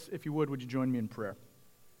If you would you join me in prayer?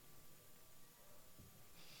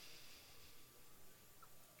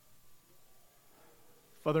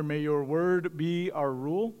 Father, may your word be our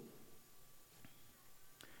rule.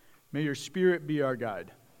 May your spirit be our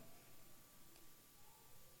guide.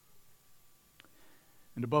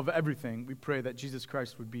 And above everything, we pray that Jesus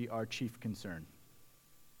Christ would be our chief concern.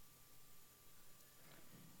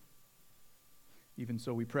 Even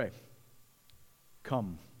so we pray,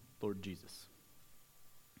 come, Lord Jesus.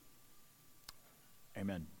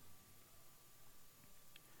 Amen.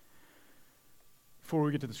 Before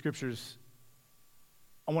we get to the scriptures,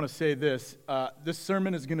 I want to say this. This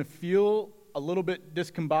sermon is going to feel a little bit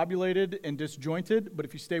discombobulated and disjointed, but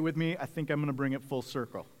if you stay with me, I think I'm going to bring it full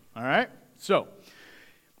circle. All right? So,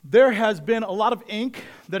 there has been a lot of ink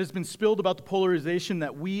that has been spilled about the polarization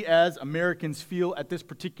that we as Americans feel at this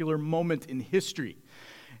particular moment in history.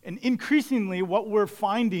 And increasingly, what we're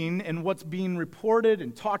finding and what's being reported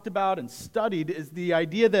and talked about and studied is the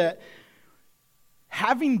idea that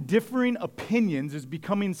having differing opinions is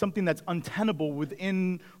becoming something that's untenable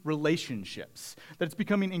within relationships. That it's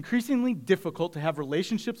becoming increasingly difficult to have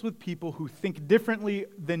relationships with people who think differently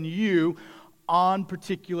than you on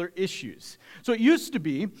particular issues. So it used to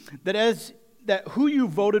be that who you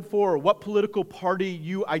voted for or what political party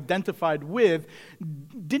you identified with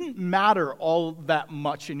didn't matter all that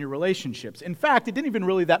much in your relationships. In fact, it didn't even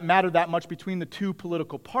really matter that much between the two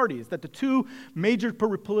political parties, that the two major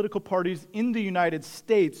political parties in the United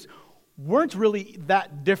States weren't really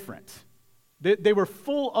that different. They were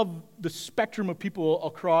full of the spectrum of people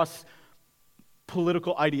across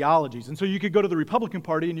political ideologies. And so you could go to the Republican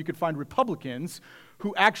Party and you could find Republicans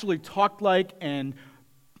who actually talked like and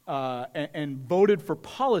voted for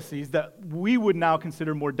policies that we would now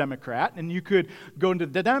consider more Democrat. And you could go into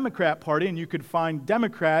the Democrat Party and you could find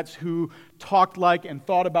Democrats who talked like and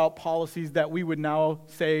thought about policies that we would now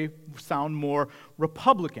say sound more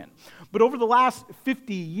Republican. But over the last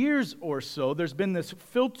 50 years or so, there's been this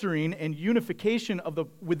filtering and unification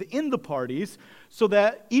within the parties so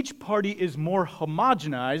that each party is more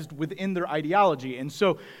homogenized within their ideology. And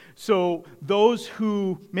so those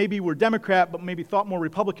who maybe were Democrat but maybe thought more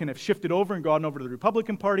Republican have shifted over and gone over to the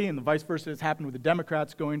Republican Party, and the vice versa has happened with the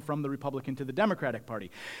Democrats going from the Republican to the Democratic Party.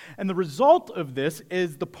 And the result of this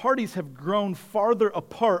is the parties have grown farther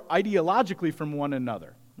apart ideologically from one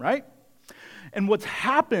another, right? And what's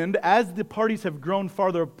happened as the parties have grown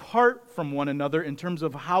farther apart from one another in terms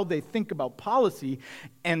of how they think about policy,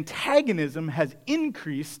 antagonism has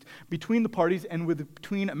increased between the parties and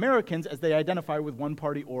between Americans as they identify with one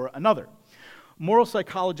party or another. Moral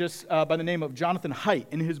psychologist by the name of Jonathan Haidt,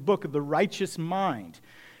 in his book, The Righteous Mind,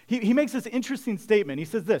 he makes this interesting statement. He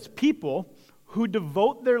says this: people who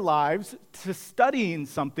devote their lives to studying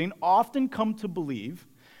something often come to believe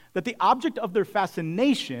that the object of their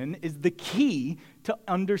fascination is the key to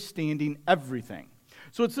understanding everything.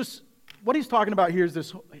 So it's this, what he's talking about here is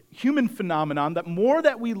this human phenomenon that more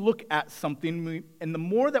that we look at something and the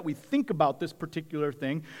more that we think about this particular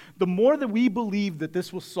thing, the more that we believe that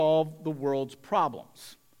this will solve the world's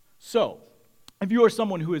problems. So, if you are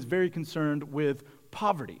someone who is very concerned with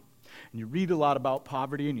poverty, and you read a lot about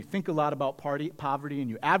poverty, and you think a lot about poverty, and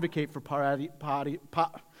you advocate for poverty,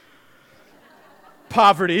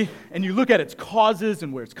 and you look at its causes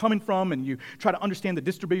and where it's coming from, and you try to understand the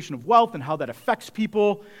distribution of wealth and how that affects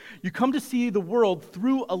people, you come to see the world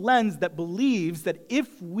through a lens that believes that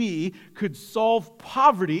if we could solve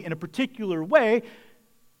poverty in a particular way,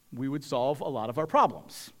 we would solve a lot of our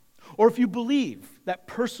problems. Or if you believe that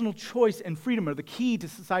personal choice and freedom are the key to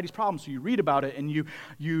society's problems, so you read about it and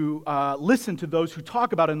you listen to those who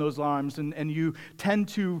talk about it in those lines, and you tend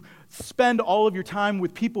to spend all of your time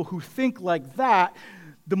with people who think like that,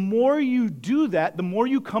 the more you do that, the more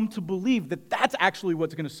you come to believe that that's actually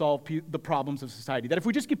what's going to solve the problems of society. That if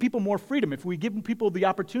we just give people more freedom, if we give people the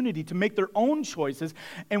opportunity to make their own choices,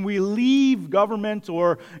 and we leave government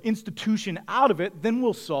or institution out of it, then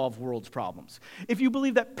we'll solve world's problems. If you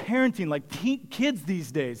believe that parenting, like kids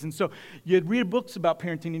these days, and so you read books about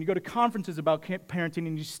parenting, and you go to conferences about parenting,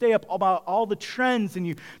 and you stay up about all the trends, and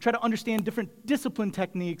you try to understand different discipline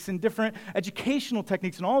techniques and different educational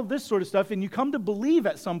techniques and all of this sort of stuff, and you come to believe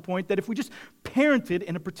at some point that if we just parented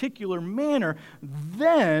in a particular manner,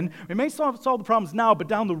 then we may solve the problems now, but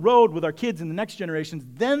down the road with our kids in the next generations,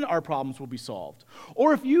 then our problems will be solved.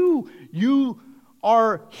 Or if you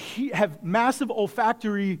have massive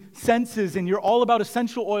olfactory senses and you're all about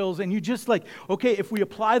essential oils and you just like, okay, if we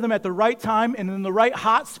apply them at the right time and in the right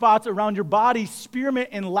hot spots around your body, spearmint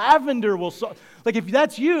and lavender will solve. Like if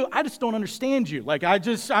that's you, I just don't understand you. Like I'm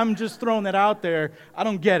just throwing that out there. I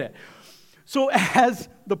don't get it. So as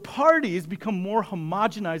the parties become more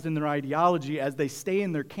homogenized in their ideology as they stay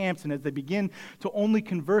in their camps and as they begin to only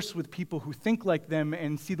converse with people who think like them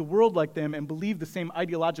and see the world like them and believe the same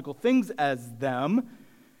ideological things as them,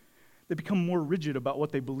 they become more rigid about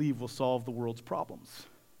what they believe will solve the world's problems.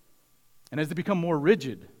 And as they become more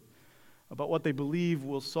rigid about what they believe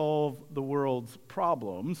will solve the world's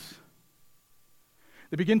problems,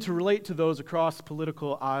 they begin to relate to those across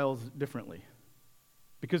political aisles differently.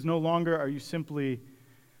 Because no longer are you simply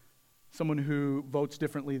someone who votes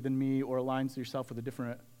differently than me or aligns yourself with a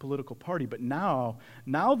different political party, but now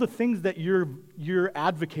the things that you're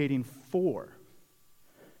advocating for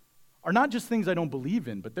are not just things I don't believe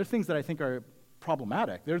in, but they're things that I think are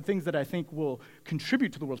problematic. They're things that I think will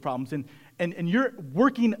contribute to the world's problems, and you're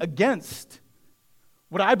working against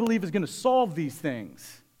what I believe is going to solve these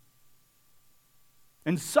things.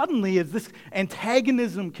 And suddenly, as this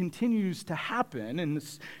antagonism continues to happen and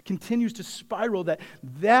this continues to spiral,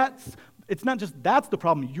 it's not just that's the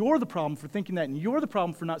problem, you're the problem for thinking that, and you're the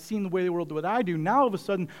problem for not seeing the way the world that I do. Now, all of a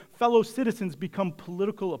sudden, fellow citizens become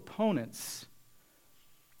political opponents.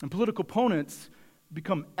 And political opponents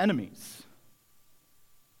become enemies.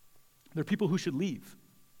 They're people who should leave.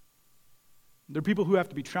 They're people who have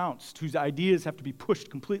to be trounced, whose ideas have to be pushed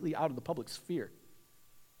completely out of the public sphere.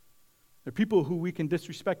 They're people who we can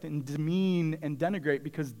disrespect and demean and denigrate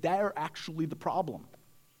because they're actually the problem.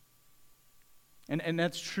 And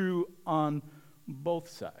that's true on both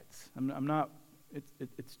sides.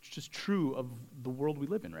 It's just true of the world we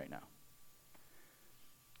live in right now.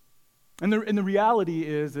 And the reality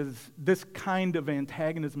is this kind of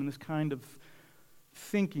antagonism and this kind of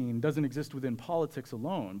thinking doesn't exist within politics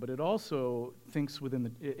alone, but it also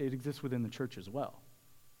it exists within the church as well.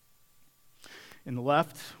 In the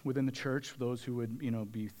left, within the church, those who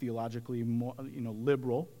would be theologically more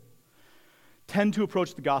liberal, tend to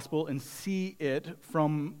approach the gospel and see it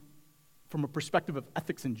from a perspective of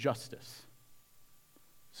ethics and justice.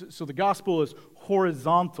 So the gospel is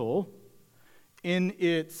horizontal in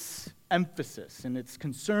its emphasis, and it's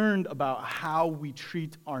concerned about how we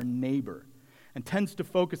treat our neighbor, and tends to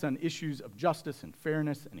focus on issues of justice and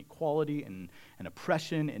fairness and equality and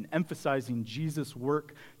oppression, and emphasizing Jesus'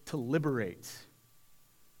 work to liberate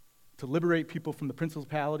people from the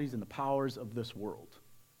principalities and the powers of this world.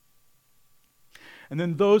 And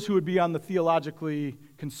then those who would be on the theologically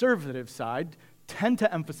conservative side tend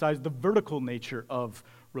to emphasize the vertical nature of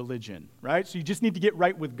religion, right? So you just need to get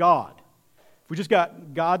right with God. If we just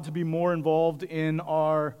got God to be more involved in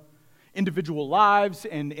our individual lives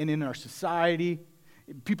and in our society,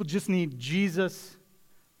 people just need Jesus,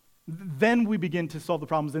 then we begin to solve the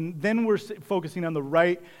problems, and then we're focusing on the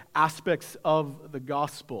right aspects of the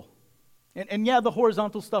gospel. And yeah, the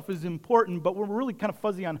horizontal stuff is important, but we're really kind of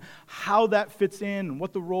fuzzy on how that fits in and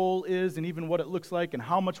what the role is and even what it looks like and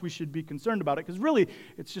how much we should be concerned about it, because really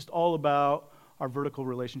it's just all about our vertical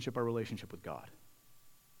relationship, our relationship with God.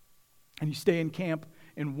 And you stay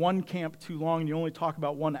in one camp too long, and you only talk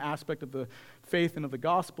about one aspect of the faith and of the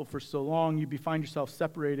gospel for so long, you find yourself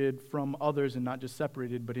separated from others, and not just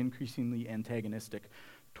separated, but increasingly antagonistic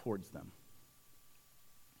towards them.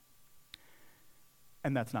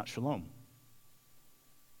 And that's not shalom.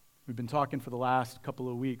 We've been talking for the last couple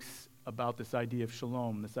of weeks about this idea of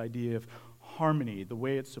shalom, this idea of harmony, the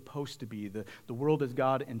way it's supposed to be, the world as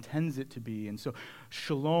God intends it to be. And so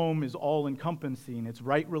shalom is all-encompassing. It's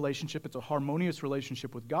right relationship. It's a harmonious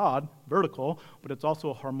relationship with God, vertical, but it's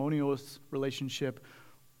also a harmonious relationship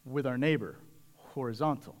with our neighbor,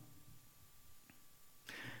 horizontal.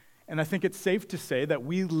 And I think it's safe to say that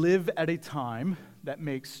we live at a time that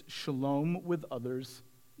makes shalom with others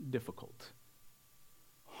difficult.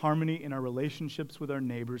 Harmony in our relationships with our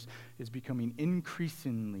neighbors is becoming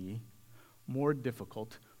increasingly more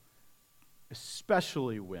difficult,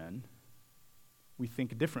 especially when we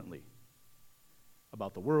think differently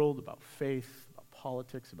about the world, about faith, about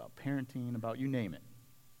politics, about parenting, about you name it.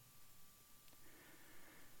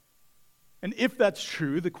 And if that's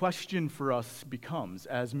true, the question for us becomes,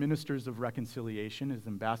 as ministers of reconciliation, as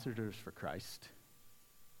ambassadors for Christ,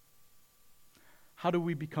 how do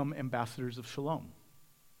we become ambassadors of shalom?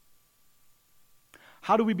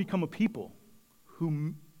 How do we become a people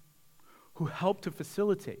who help to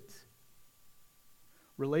facilitate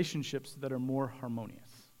relationships that are more harmonious?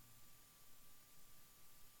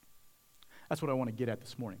 That's what I want to get at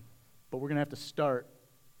this morning. But we're going to have to start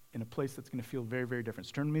in a place that's going to feel very, very different.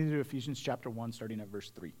 So turn with me to Ephesians chapter 1, starting at verse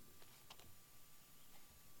 3.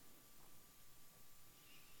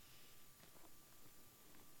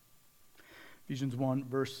 Ephesians 1,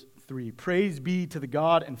 verse 3. Praise be to the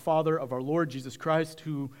God and Father of our Lord Jesus Christ,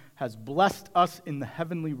 who has blessed us in the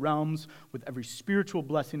heavenly realms with every spiritual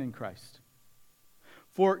blessing in Christ.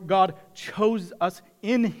 For God chose us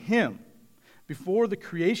in him before the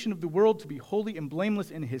creation of the world to be holy and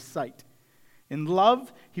blameless in his sight. In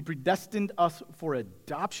love, he predestined us for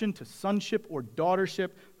adoption to sonship or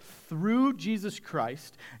daughtership through Jesus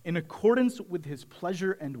Christ in accordance with his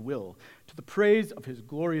pleasure and will, to the praise of his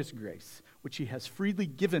glorious grace, which he has freely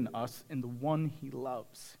given us in the one he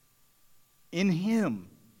loves. In him,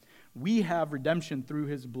 we have redemption through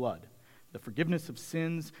his blood, the forgiveness of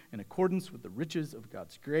sins in accordance with the riches of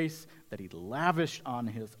God's grace that he lavished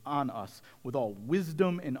on us with all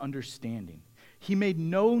wisdom and understanding. He made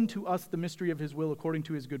known to us the mystery of his will according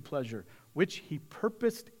to his good pleasure, which he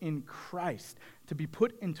purposed in Christ to be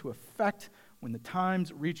put into effect when the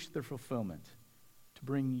times reached their fulfillment, to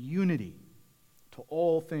bring unity to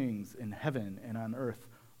all things in heaven and on earth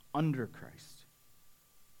under Christ.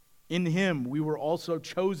 In him we were also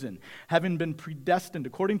chosen, having been predestined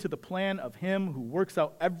according to the plan of him who works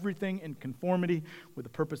out everything in conformity with the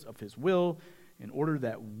purpose of his will, in order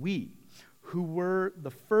that we, who were the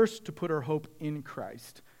first to put our hope in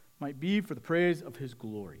Christ, might be for the praise of his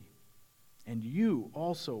glory. And you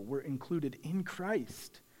also were included in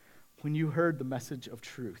Christ when you heard the message of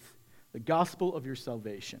truth, the gospel of your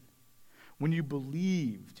salvation. When you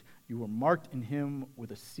believed, you were marked in him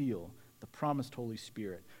with a seal, the promised Holy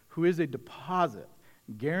Spirit, who is a deposit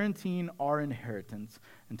guaranteeing our inheritance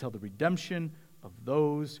until the redemption of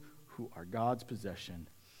those who are God's possession,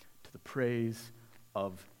 to the praise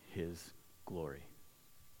of his glory.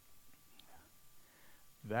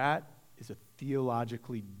 That is a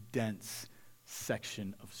theologically dense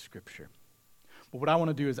section of Scripture. But what I want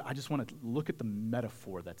to do is I just want to look at the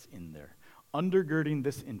metaphor that's in there. Undergirding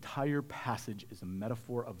this entire passage is a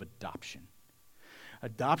metaphor of adoption.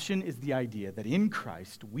 Adoption is the idea that in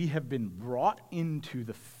Christ we have been brought into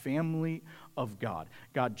the family of God.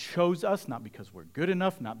 God chose us not because we're good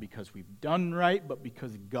enough, not because we've done right, but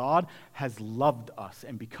because God has loved us.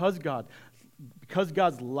 And because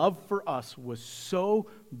God's love for us was so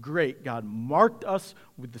great, God marked us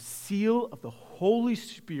with the seal of the Holy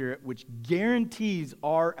Spirit, which guarantees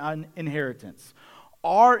our inheritance.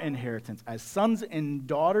 Our inheritance as sons and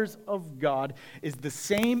daughters of God is the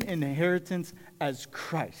same inheritance as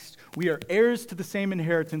Christ. We are heirs to the same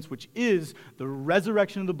inheritance, which is the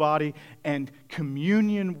resurrection of the body and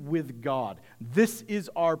communion with God. This is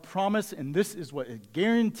our promise, and this is what is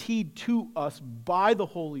guaranteed to us by the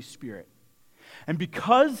Holy Spirit. And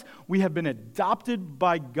because we have been adopted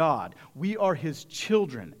by God, we are his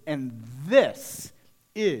children, and this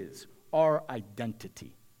is our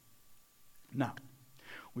identity. Now,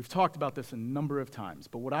 we've talked about this a number of times,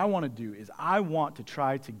 but what I want to do is I want to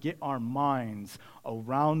try to get our minds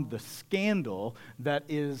around the scandal that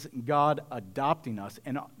is God adopting us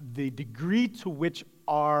and the degree to which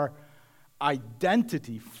our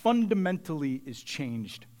identity fundamentally is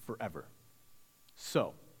changed forever.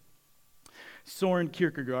 So, Søren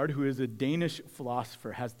Kierkegaard, who is a Danish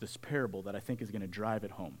philosopher, has this parable that I think is going to drive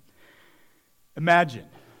it home. Imagine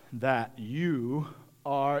that you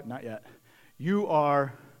are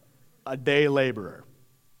a day laborer.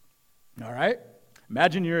 All right?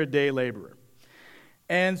 Imagine you're a day laborer.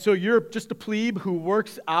 And so you're just a plebe who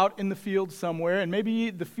works out in the field somewhere, and maybe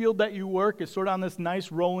the field that you work is sort of on this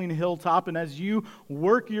nice rolling hilltop, and as you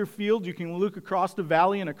work your field, you can look across the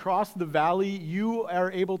valley, and across the valley, you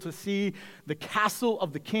are able to see the castle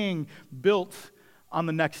of the king built on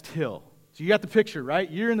the next hill. So you got the picture,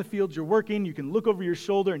 right? You're in the field, you're working, you can look over your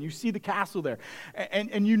shoulder, and you see the castle there.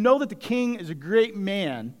 And you know that the king is a great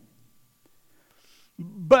man,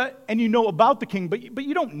 and you know about the king, but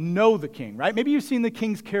you don't know the king, right? Maybe you've seen the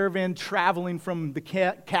king's caravan traveling from the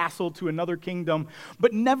castle to another kingdom,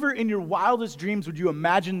 but never in your wildest dreams would you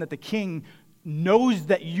imagine that the king knows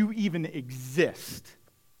that you even exist.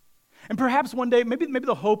 And perhaps one day, maybe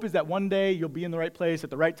the hope is that one day you'll be in the right place at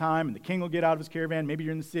the right time, and the king will get out of his caravan. Maybe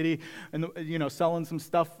you're in the city and selling some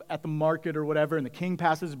stuff at the market or whatever, and the king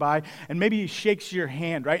passes by, and maybe he shakes your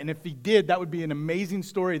hand, right? And if he did, that would be an amazing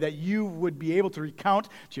story that you would be able to recount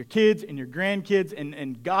to your kids and your grandkids,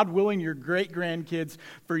 and God willing, your great-grandkids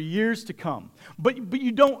for years to come. But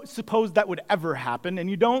you don't suppose that would ever happen, and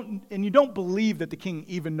you don't believe that the king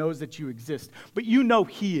even knows that you exist, but you know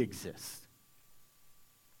he exists.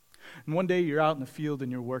 And one day you're out in the field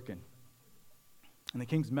and you're working. And the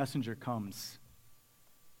king's messenger comes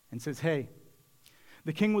and says, "Hey,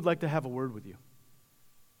 the king would like to have a word with you."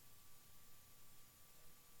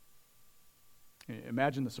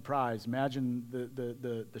 Imagine the surprise, imagine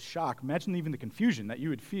the shock, imagine even the confusion that you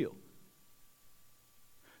would feel.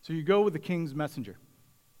 So you go with the king's messenger,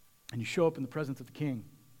 and you show up in the presence of the king.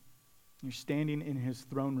 You're standing in his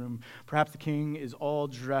throne room. Perhaps the king is all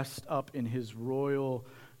dressed up in his royal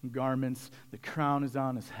garments. The crown is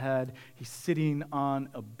on his head. He's sitting on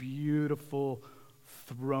a beautiful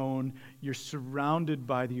throne. You're surrounded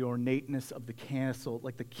by the ornateness of the castle.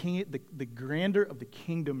 Like the grandeur of the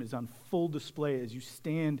kingdom is on full display as you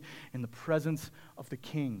stand in the presence of the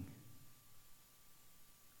king.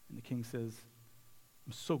 And the king says,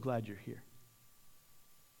 I'm so glad you're here.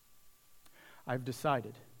 I've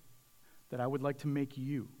decided that I would like to make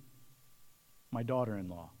you my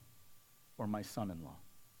daughter-in-law or my son-in-law.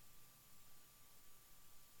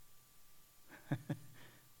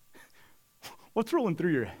 What's rolling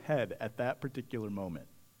through your head at that particular moment?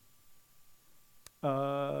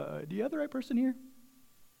 Do you have the right person here?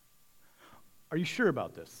 Are you sure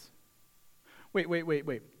about this?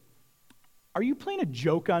 Wait. Are you playing a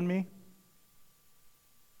joke on me?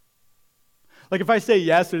 Like if I say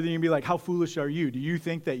yes, are they going to be like, how foolish are you? Do you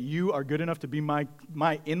think that you are good enough to be my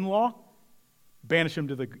in-law? Banish him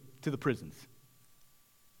to the prisons.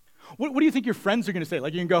 What do you think your friends are going to say?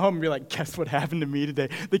 Like you can go home and be like, guess what happened to me today?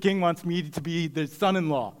 The king wants me to be the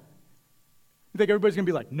son-in-law. You think everybody's going to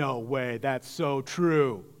be like, no way, that's so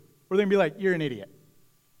true. Or they're going to be like, you're an idiot.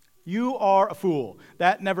 You are a fool.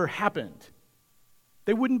 That never happened.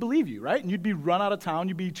 They wouldn't believe you, right? And you'd be run out of town.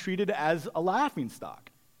 You'd be treated as a laughingstock.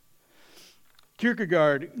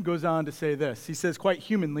 Kierkegaard goes on to say this. He says, quite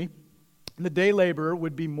humanly, the day laborer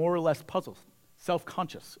would be more or less puzzled,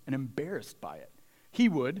 self-conscious, and embarrassed by it. He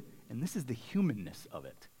would, and this is the humanness of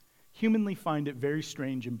it, humanly find it very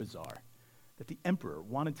strange and bizarre that the emperor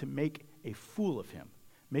wanted to make a fool of him,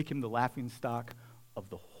 make him the laughingstock of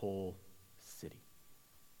the whole city.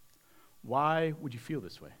 Why would you feel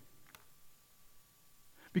this way?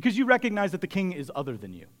 Because you recognize that the king is other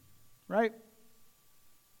than you, right?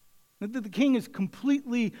 The king is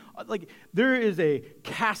completely, like, there is a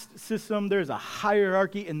caste system, there is a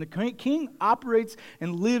hierarchy, and the king operates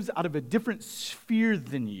and lives out of a different sphere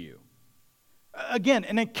than you. Again,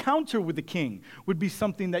 an encounter with the king would be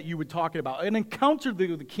something that you would talk about. An encounter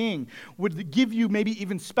with the king would give you maybe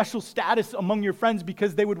even special status among your friends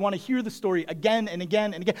because they would want to hear the story again and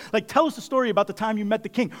again and again. Like, tell us the story about the time you met the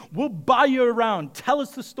king. We'll buy you around. Tell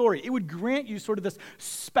us the story. It would grant you sort of this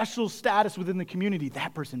special status within the community.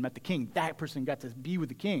 That person met the king. That person got to be with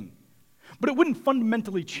the king. But it wouldn't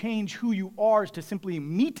fundamentally change who you are to simply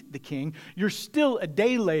meet the king. You're still a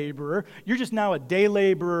day laborer. You're just now a day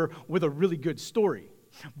laborer with a really good story.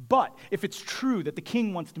 But if it's true that the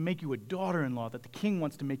king wants to make you a daughter-in-law, that the king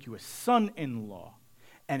wants to make you a son-in-law,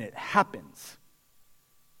 and it happens,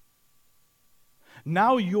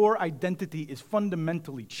 now your identity is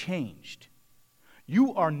fundamentally changed.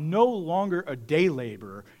 You are no longer a day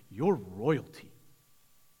laborer. You're royalty.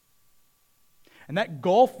 And that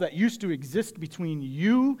gulf that used to exist between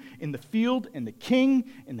you in the field and the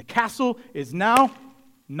king in the castle is now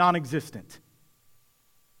non-existent.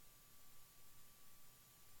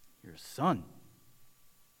 You're a son.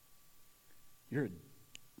 You're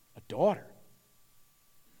a daughter.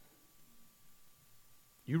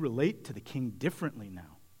 You relate to the king differently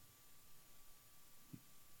now.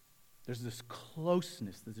 There's this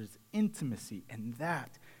closeness, there's this intimacy, and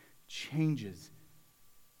that changes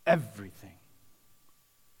everything.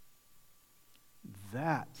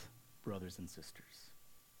 That, brothers and sisters,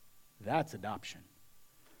 that's adoption.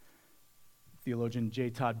 Theologian J.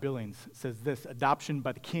 Todd Billings says this: adoption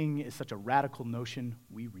by the king is such a radical notion,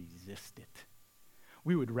 we resist it.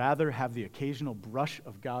 We would rather have the occasional brush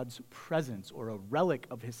of God's presence or a relic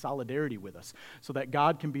of his solidarity with us so that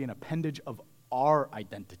God can be an appendage of our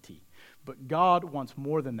identity. But God wants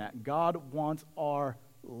more than that. God wants our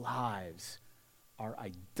lives, our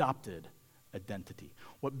adopted identity.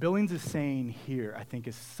 What Billings is saying here, I think,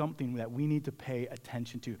 is something that we need to pay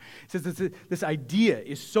attention to. It says this idea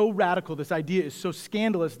is so radical, this idea is so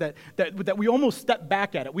scandalous that we almost step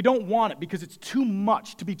back at it. We don't want it because it's too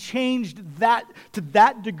much to be changed to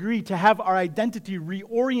that degree, to have our identity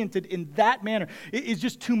reoriented in that manner. It is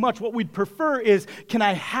just too much. What we'd prefer is, can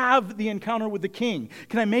I have the encounter with the king?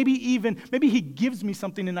 Can I maybe he gives me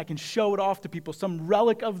something and I can show it off to people, some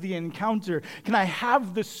relic of the encounter? Can I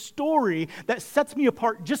have the story that sets me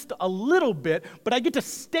apart just a little bit, but I get to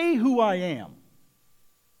stay who I am?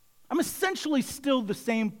 I'm essentially still the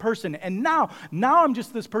same person, and now I'm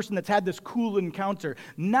just this person that's had this cool encounter.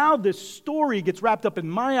 Now this story gets wrapped up in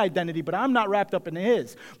my identity, but I'm not wrapped up in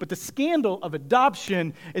his. But the scandal of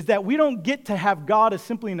adoption is that we don't get to have God as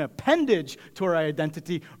simply an appendage to our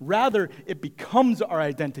identity. Rather, it becomes our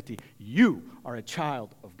identity. You are a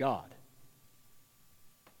child of God.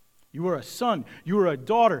 You are a son. You are a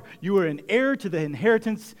daughter. You are an heir to the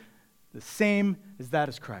inheritance the same as that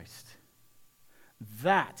is Christ.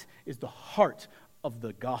 That is the heart of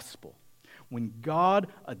the gospel. When God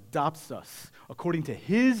adopts us according to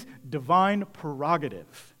his divine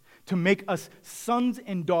prerogative to make us sons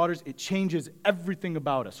and daughters, it changes everything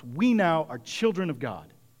about us. We now are children of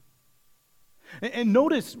God. And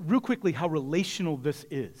notice real quickly how relational this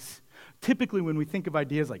is. Typically, when we think of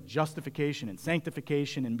ideas like justification and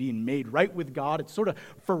sanctification and being made right with God, it's sort of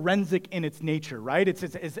forensic in its nature, right? It's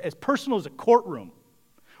as personal as a courtroom.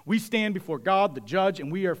 We stand before God, the judge,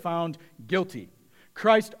 and we are found guilty.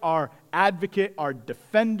 Christ, our advocate, our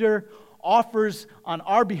defender, offers on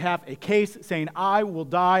our behalf a case saying, I will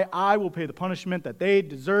die, I will pay the punishment that they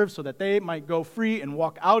deserve so that they might go free and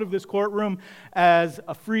walk out of this courtroom as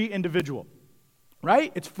a free individual.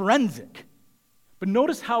 Right? It's forensic. But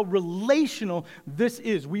notice how relational this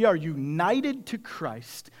is. We are united to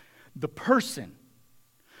Christ, the person,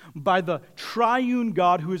 by the triune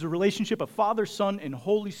God who is a relationship of Father, Son, and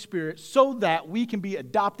Holy Spirit, so that we can be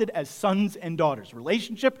adopted as sons and daughters.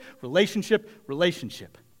 Relationship, relationship,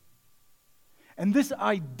 relationship. And this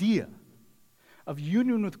idea of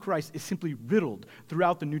union with Christ is simply riddled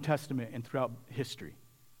throughout the New Testament and throughout history.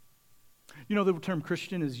 You know, the term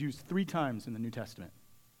Christian is used 3 times in the New Testament.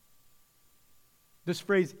 This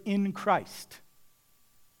phrase, in Christ,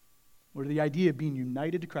 or the idea of being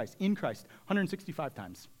united to Christ, in Christ, 165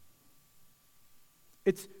 times.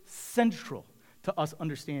 It's central to us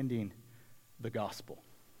understanding the gospel.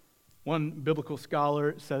 One biblical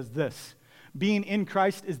scholar says this: being in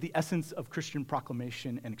Christ is the essence of Christian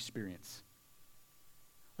proclamation and experience.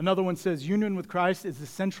 Another one says, union with Christ is the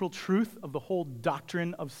central truth of the whole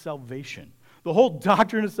doctrine of salvation. The whole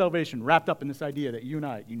doctrine of salvation wrapped up in this idea that you and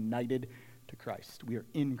I, united to Christ. We are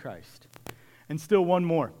in Christ. And still one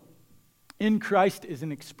more. In Christ is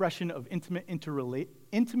an expression of intimate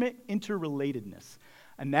interrelatedness,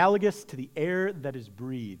 analogous to the air that is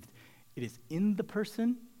breathed. It is in the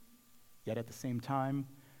person, yet at the same time,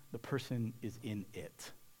 the person is in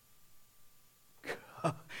it.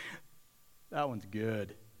 That one's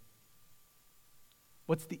good.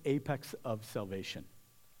 What's the apex of salvation?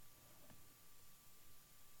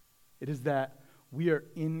 It is that we are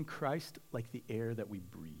in Christ like the air that we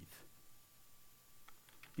breathe.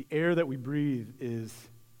 The air that we breathe it's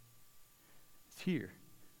here.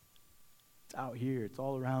 It's out here. It's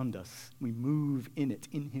all around us. We move in it.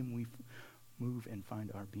 In him we move and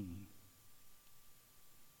find our being.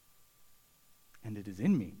 And it is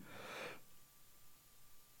in me.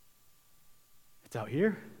 It's out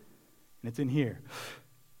here, and it's in here.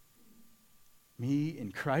 Me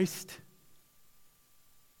in Christ.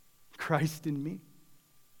 Christ in me.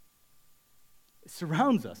 It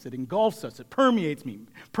surrounds us. It engulfs us. It permeates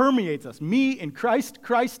us. Me in Christ,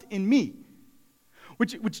 Christ in me.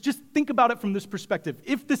 Which just think about it from this perspective.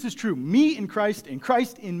 If this is true, me in Christ and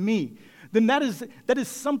Christ in me, then that is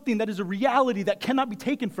something, that is a reality that cannot be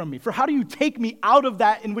taken from me. For how do you take me out of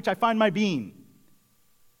that in which I find my being?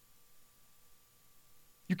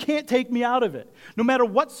 You can't take me out of it. No matter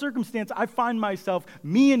what circumstance I find myself,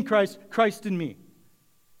 me in Christ, Christ in me.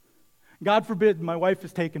 God forbid my wife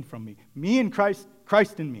is taken from me. Me in Christ,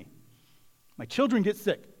 Christ in me. My children get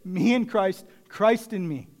sick. Me in Christ, Christ in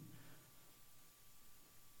me.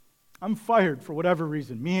 I'm fired for whatever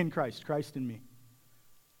reason. Me in Christ, Christ in me.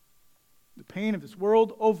 The pain of this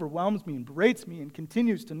world overwhelms me and berates me and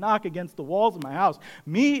continues to knock against the walls of my house.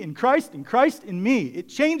 Me in Christ and Christ in me. It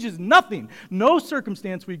changes nothing. No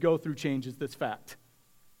circumstance we go through changes this fact.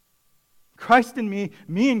 Christ in me,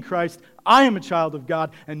 me in Christ, I am a child of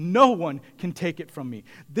God, and no one can take it from me.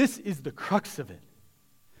 This is the crux of it.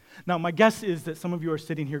 Now, my guess is that some of you are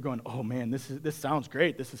sitting here going, oh man, this sounds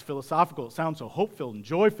great. This is philosophical. It sounds so hope-filled and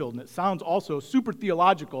joy-filled, and it sounds also super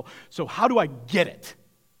theological. So how do I get it?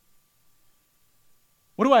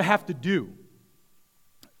 What do I have to do?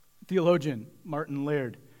 Theologian Martin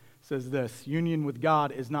Laird says this: union with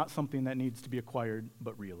God is not something that needs to be acquired,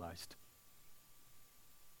 but realized.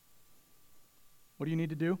 What do you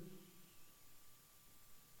need to do?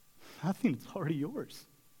 Nothing. It's already yours.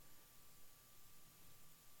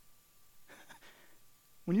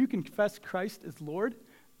 When you confess Christ as Lord,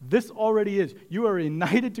 this already is. You are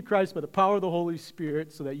united to Christ by the power of the Holy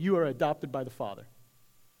Spirit so that you are adopted by the Father.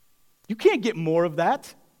 You can't get more of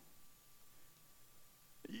that.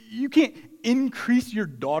 You can't increase your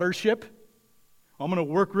daughtership. I'm going to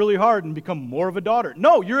work really hard and become more of a daughter.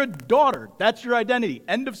 No, you're a daughter. That's your identity.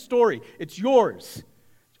 End of story. It's yours.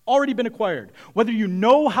 Already been acquired. Whether you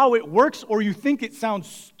know how it works or you think it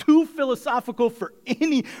sounds too philosophical for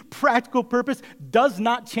any practical purpose, does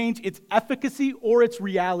not change its efficacy or its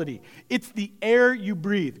reality. It's the air you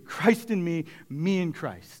breathe. Christ in me in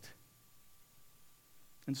Christ.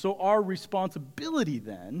 And so our responsibility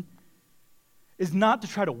then is not to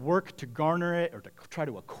try to work to garner it or to try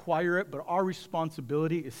to acquire it, but our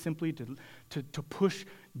responsibility is simply to push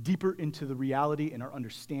deeper into the reality and our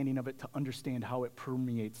understanding of it, to understand how it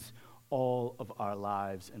permeates all of our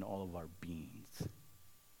lives and all of our beings.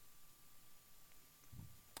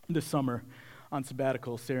 This summer, on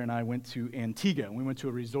sabbatical, Sarah and I went to Antigua. We went to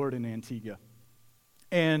a resort in Antigua.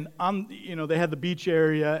 And they had the beach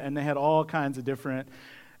area, and they had all kinds of different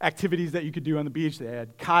activities that you could do on the beach. They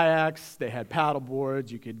had kayaks, they had paddle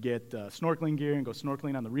boards, you could get snorkeling gear and go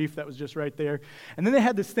snorkeling on the reef that was just right there. And then they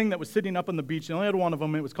had this thing that was sitting up on the beach. They only had one of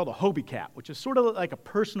them. It was called a Hobie Cat, which is sort of like a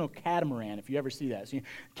personal catamaran, if you ever see that. So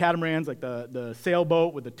catamarans, like the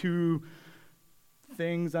sailboat with the two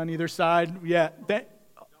things on either side. Yeah,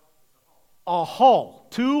 a hull.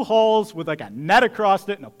 Two hulls with like a net across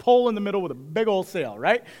it and a pole in the middle with a big old sail,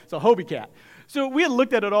 right? It's a Hobie Cat. So we had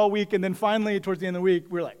looked at it all week, and then finally, towards the end of the week,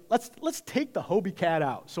 we were like, let's take the Hobie Cat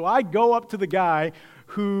out. So I go up to the guy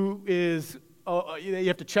who is, you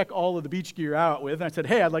have to check all of the beach gear out with, and I said,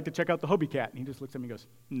 hey, I'd like to check out the Hobie Cat. And he just looks at me and goes,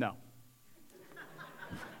 no.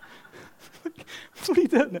 What are you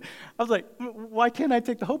doing? I was like, why can't I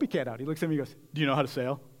take the Hobie Cat out? He looks at me and goes, do you know how to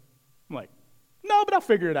sail? I'm like, no, but I'll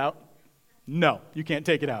figure it out. No, you can't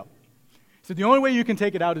take it out. So the only way you can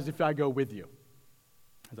take it out is if I go with you.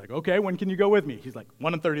 I was like, okay, when can you go with me? He's like,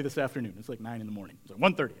 1:30 this afternoon. It's like 9 in the morning. It's like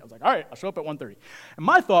 1:30. I was like, all right, I'll show up at 1:30. And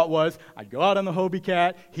my thought was, I'd go out on the Hobie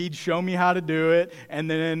Cat, he'd show me how to do it, and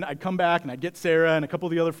then I'd come back and I'd get Sarah and a couple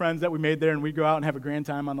of the other friends that we made there, and we'd go out and have a grand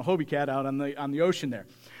time on the Hobie Cat out on the ocean there.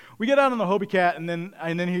 We get out on the Hobie Cat, and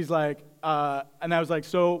then he's like, and I was like,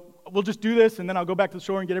 so we'll just do this, and then I'll go back to the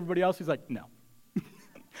shore and get everybody else. He's like, no.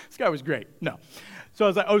 This guy was great. No. So I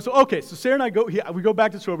was like, so Sarah and I we go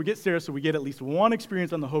back to the shore, we get Sarah, so we get at least one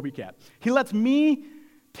experience on the Hobie Cat. He lets me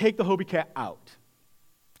take the Hobie Cat out,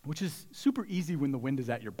 which is super easy when the wind is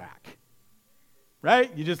at your back, right?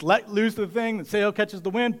 You just let loose the thing, the sail catches the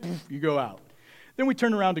wind, poof, you go out. Then we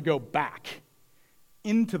turn around to go back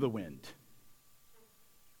into the wind.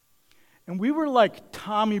 And we were like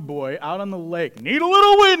Tommy Boy out on the lake, need a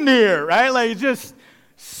little wind here, right? Like just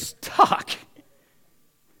stuck.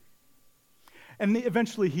 And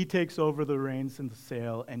eventually he takes over the reins and the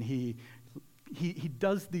sail, and he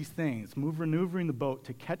does these things, maneuvering the boat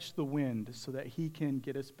to catch the wind so that he can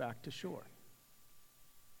get us back to shore.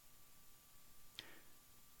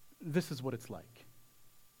 This is what it's like.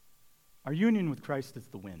 Our union with Christ is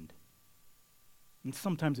the wind. And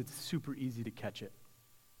sometimes it's super easy to catch it.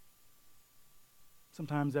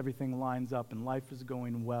 Sometimes everything lines up and life is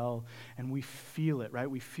going well and we feel it, right?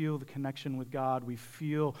 We feel the connection with God. We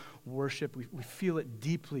feel worship. We feel it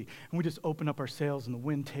deeply. And we just open up our sails and the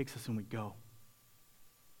wind takes us and we go.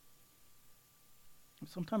 And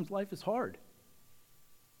sometimes life is hard.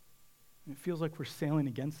 And it feels like we're sailing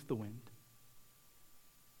against the wind.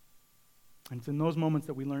 And it's in those moments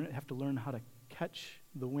that we have to learn how to catch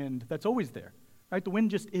the wind that's always there, right? The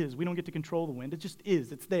wind just is. We don't get to control the wind. It just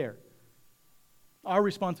is. It's there. Our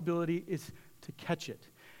responsibility is to catch it.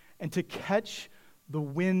 And to catch the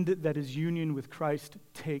wind that is union with Christ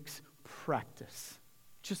takes practice.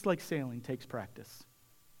 Just like sailing takes practice.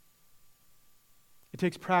 It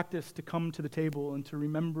takes practice to come to the table and to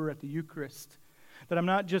remember at the Eucharist that I'm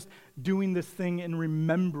not just doing this thing in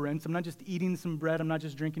remembrance. I'm not just eating some bread. I'm not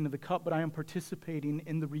just drinking of the cup, but I am participating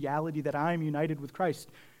in the reality that I am united with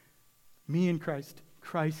Christ. Me in Christ,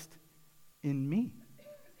 Christ in me.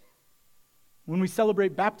 When we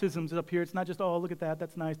celebrate baptisms up here, it's not just, oh, look at that,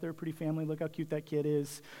 that's nice, they're a pretty family, look how cute that kid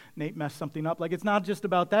is. Nate messed something up. Like, it's not just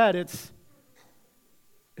about that, it's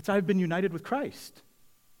I've been united with Christ.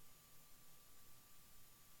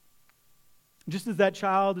 Just as that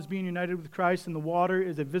child is being united with Christ and the water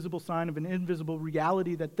is a visible sign of an invisible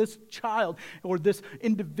reality that this child or this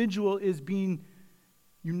individual is being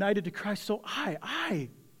united to Christ, so I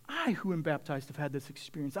who am baptized have had this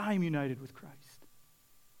experience. I am united with Christ.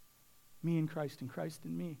 Me in Christ and Christ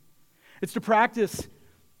in me. It's to practice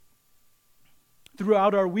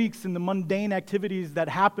throughout our weeks in the mundane activities that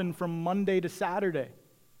happen from Monday to Saturday.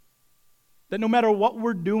 That no matter what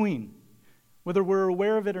we're doing, whether we're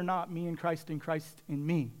aware of it or not, me in Christ and Christ in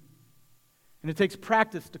me. And it takes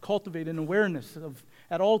practice to cultivate an awareness of,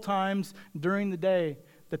 at all times during the day,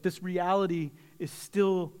 that this reality is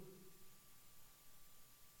still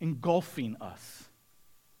engulfing us.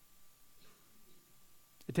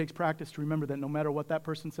 It takes practice to remember that no matter what that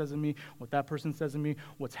person says of me, what that person says of me,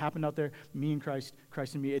 what's happened out there, me and Christ,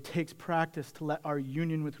 Christ and me. It takes practice to let our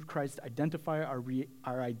union with Christ identify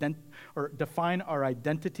or define our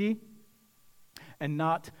identity, and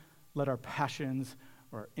not let our passions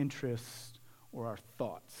or our interests or our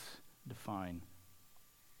thoughts define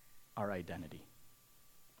our identity.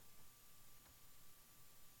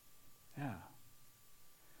 Yeah.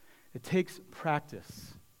 It takes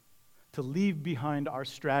practice to leave behind our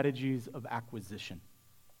strategies of acquisition.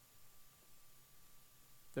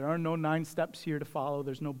 There are no 9 steps here to follow.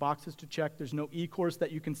 There's no boxes to check. There's no e-course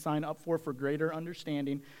that you can sign up for greater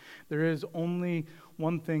understanding. There is only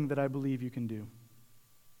one thing that I believe you can do.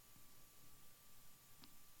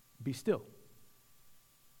 Be still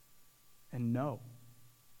and know.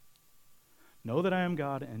 Know that I am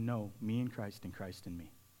God, and know me in Christ and Christ in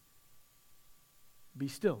me. Be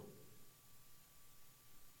still.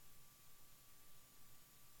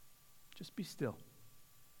 Just be still.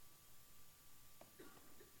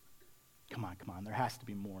 Come on. There has to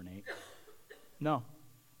be more, Nate. No.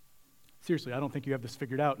 Seriously, I don't think you have this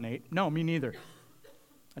figured out, Nate. No, me neither.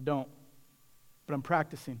 I don't. But I'm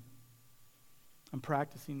practicing. I'm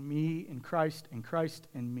practicing me in Christ and Christ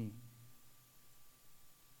in me.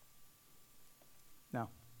 Now,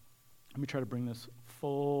 let me try to bring this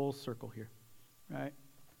full circle here, right?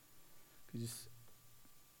 Because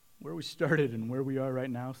where we started and where we are right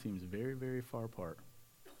now seems very, very far apart.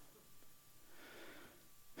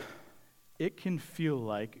 It can feel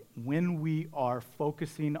like when we are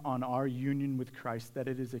focusing on our union with Christ that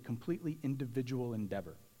it is a completely individual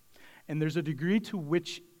endeavor. And there's a degree to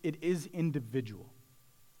which it is individual.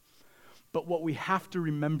 But what we have to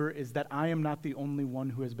remember is that I am not the only one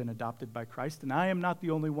who has been adopted by Christ, and I am not the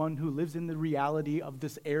only one who lives in the reality of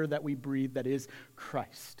this air that we breathe that is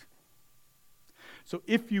Christ. So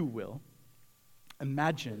if you will,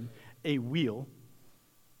 imagine a wheel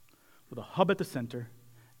with a hub at the center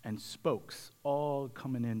and spokes all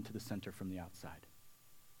coming into the center from the outside.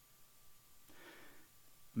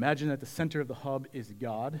 Imagine that the center of the hub is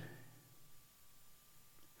God,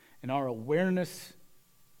 and our awareness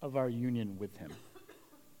of our union with him.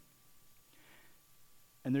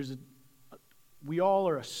 And we all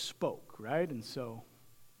are a spoke, right? And so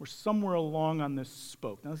we're somewhere along on this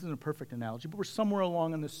spoke. Now, this isn't a perfect analogy, but we're somewhere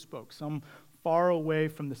along on this spoke, some far away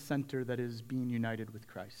from the center that is being united with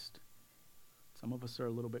Christ. Some of us are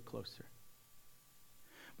a little bit closer.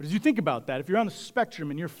 But as you think about that, if you're on the spectrum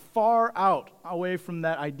and you're far out away from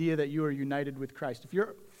that idea that you are united with Christ, if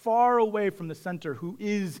you're far away from the center who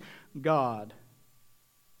is God,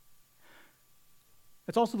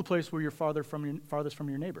 it's also the place where you're farthest from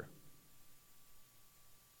your neighbor.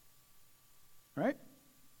 Right?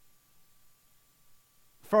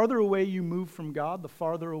 Farther away you move from God, the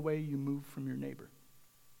farther away you move from your neighbor.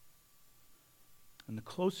 And the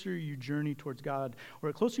closer you journey towards God, or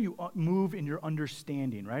the closer you move in your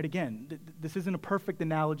understanding, right? Again, this isn't a perfect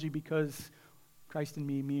analogy because Christ and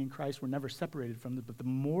me and Christ were never separated from it, but the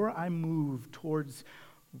more I move towards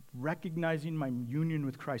recognizing my union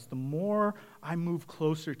with Christ, the more I move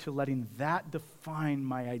closer to letting that define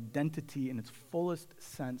my identity in its fullest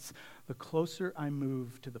sense, the closer I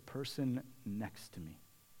move to the person next to me.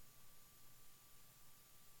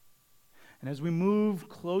 And as we move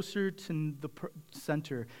closer to the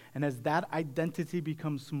center, and as that identity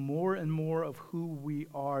becomes more and more of who we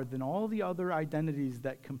are, then all the other identities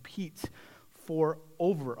that compete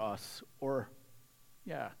over us,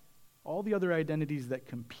 all the other identities that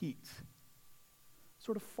compete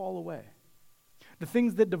sort of fall away. The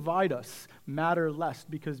things that divide us matter less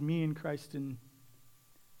because me and Christ in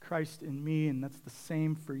me, and that's the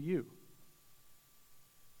same for you.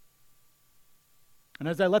 And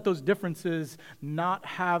as I let those differences not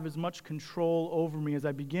have as much control over me, as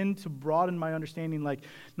I begin to broaden my understanding, like,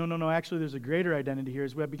 no, actually there's a greater identity here,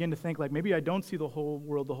 as I begin to think, like, maybe I don't see the whole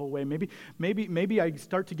world the whole way. Maybe I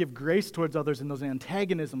start to give grace towards others and those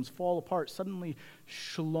antagonisms fall apart. Suddenly,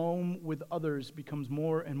 shalom with others becomes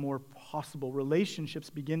more and more possible. Relationships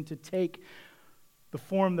begin to take the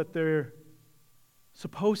form that they're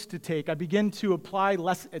supposed to take. I begin to apply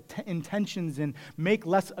less intentions and make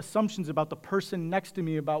less assumptions about the person next to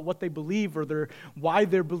me, about what they believe or why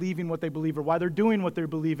they're believing what they believe or why they're doing what they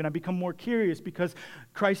believe. And I become more curious because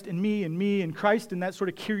Christ in me and Christ, and that sort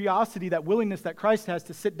of curiosity, that willingness that Christ has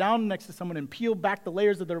to sit down next to someone and peel back the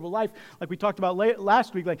layers of their life, like we talked about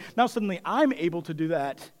last week. Like now suddenly I'm able to do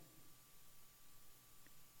that.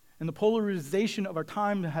 And the polarization of our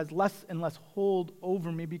time has less and less hold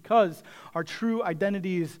over me because our true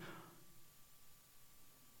identities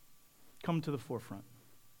come to the forefront.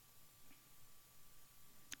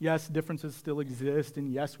 Yes, differences still exist,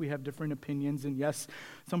 and yes, we have different opinions, and yes,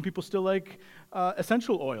 some people still like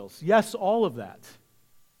essential oils. Yes, all of that.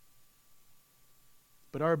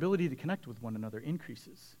 But our ability to connect with one another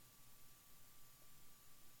increases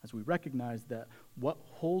as we recognize that what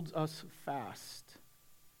holds us fast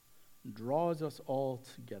draws us all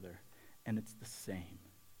together, and it's the same: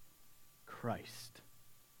 Christ.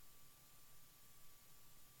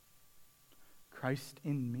 Christ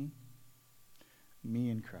in me, me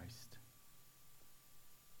in Christ.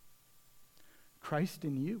 Christ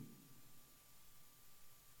in you,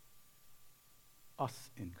 us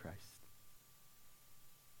in Christ.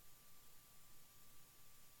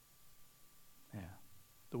 Yeah,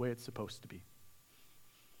 the way it's supposed to be.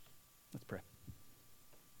 Let's pray.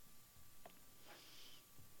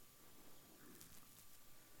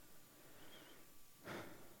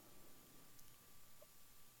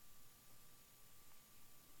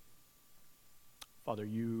 Father,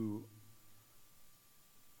 you've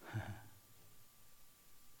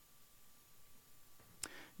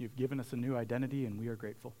given us a new identity, and we are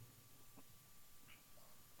grateful.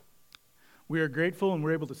 We are grateful, and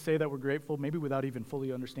we're able to say that we're grateful, maybe without even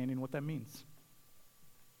fully understanding what that means.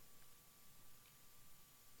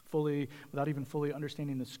 Without even fully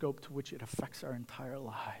understanding the scope to which it affects our entire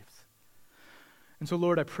lives. And so,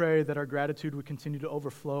 Lord, I pray that our gratitude would continue to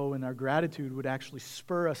overflow, and our gratitude would actually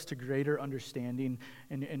spur us to greater understanding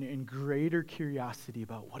and greater curiosity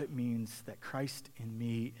about what it means that Christ in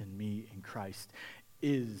me and me in Christ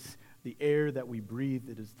is the air that we breathe.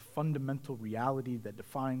 It is the fundamental reality that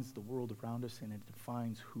defines the world around us, and it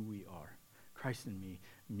defines who we are. Christ in me,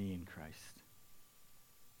 me in Christ.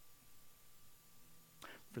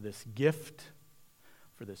 For this gift,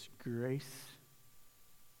 for this grace,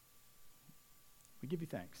 we give you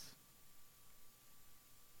thanks.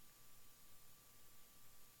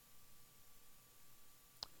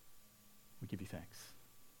 We give you thanks,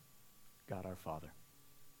 God our Father.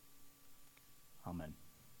 Amen.